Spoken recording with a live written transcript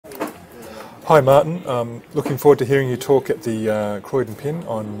Hi Martin, looking forward to hearing you talk at the Croydon Pin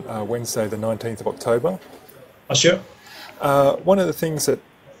on Wednesday the 19th of October. Sure. One of the things that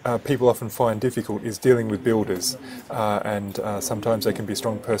people often find difficult is dealing with builders, and sometimes they can be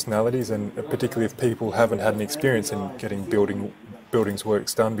strong personalities, and particularly if people haven't had an experience in getting buildings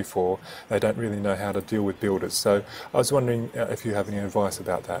works done before, they don't really know how to deal with builders. So I was wondering if you have any advice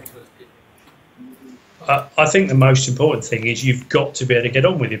about that. I think the most important thing is you've got to be able to get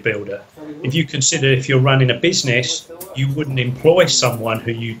on with your builder. If you consider if you're running a business, you wouldn't employ someone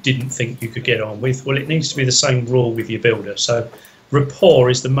who you didn't think you could get on with. Well, it needs to be the same rule with your builder. So rapport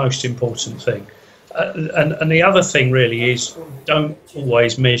is the most important thing. And the other thing really is don't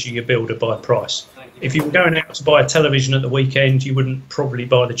always measure your builder by price. If you were going out to buy a television at the weekend, you wouldn't probably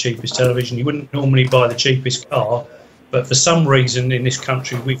buy the cheapest television. You wouldn't normally buy the cheapest car. But for some reason in this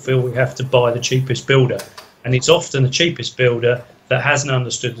country, we feel we have to buy the cheapest builder. And it's often the cheapest builder that hasn't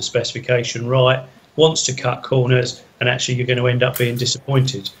understood the specification right, wants to cut corners, and actually you're going to end up being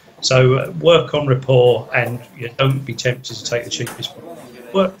disappointed. So work on rapport, and don't be tempted to take the cheapest one.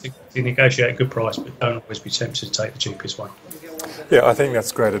 Work to negotiate a good price, but don't always be tempted to take the cheapest one. Yeah, I think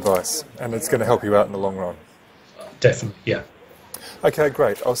that's great advice, and it's going to help you out in the long run. Definitely, yeah. Okay,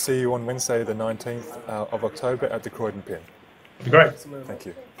 great. I'll see you on Wednesday the 19th of October at the Croydon Pin. That'd be great. Thank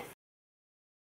you.